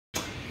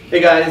Hey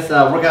guys,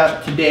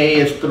 workout today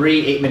is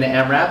 3 8-minute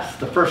AMRAPs.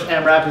 The first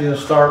AMRAP is going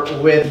to start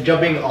with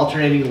jumping,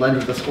 alternating lunge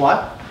with the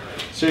squat.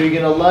 So you're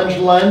going to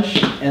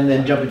lunge, and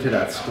then jump into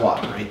that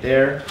squat right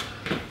there.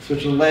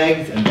 Switching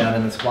legs and down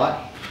in the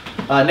squat.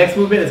 Next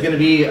movement is going to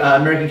be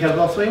American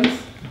kettlebell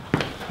swings.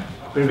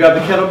 We're going to grab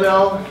the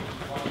kettlebell,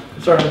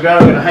 start on the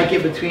ground, we're going to hike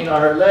it between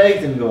our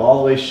legs and go all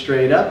the way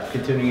straight up,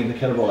 continuing the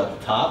kettlebell at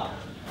the top.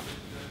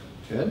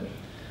 Good.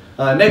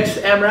 Next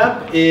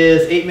AMRAP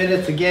is 8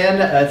 minutes again.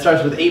 It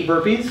starts with 8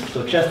 burpees.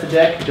 So chest to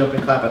deck, jump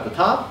and clap at the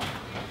top.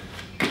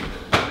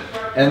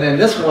 And then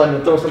this one,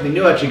 we'll throw something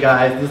new at you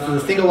guys. This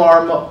is a single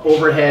arm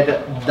overhead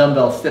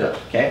dumbbell sit-up,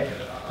 okay?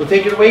 So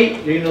take your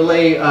weight, you're gonna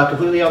lay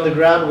completely on the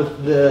ground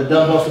with the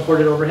dumbbell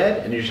supported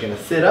overhead, and you're just gonna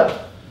sit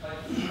up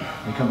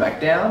and come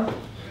back down.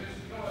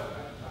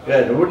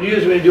 Good, and what we're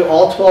gonna do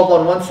all 12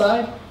 on one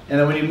side, and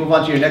then when you move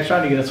on to your next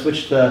round, you're gonna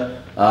switch the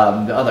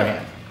other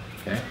hand,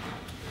 okay?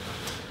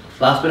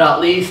 Last but not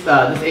least,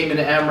 this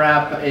 8-minute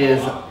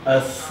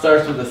AMRAP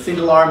starts with a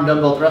single arm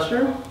dumbbell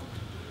thruster.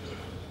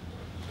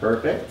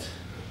 Perfect.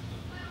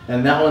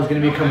 And that one's going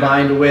to be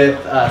combined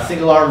with a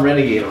single arm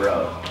renegade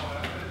row.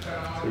 So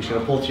you're just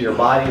going to pull to your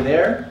body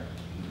there.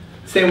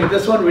 Same with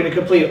this one, we're going to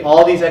complete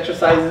all these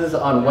exercises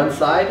on one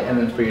side, and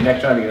then for your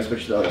next round, you're going to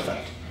switch to the other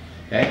side.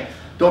 Okay?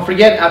 Don't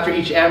forget, after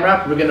each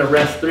AMRAP, we're going to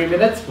rest 3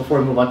 minutes before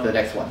we move on to the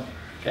next one.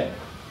 Okay?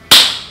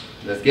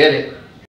 Let's get it.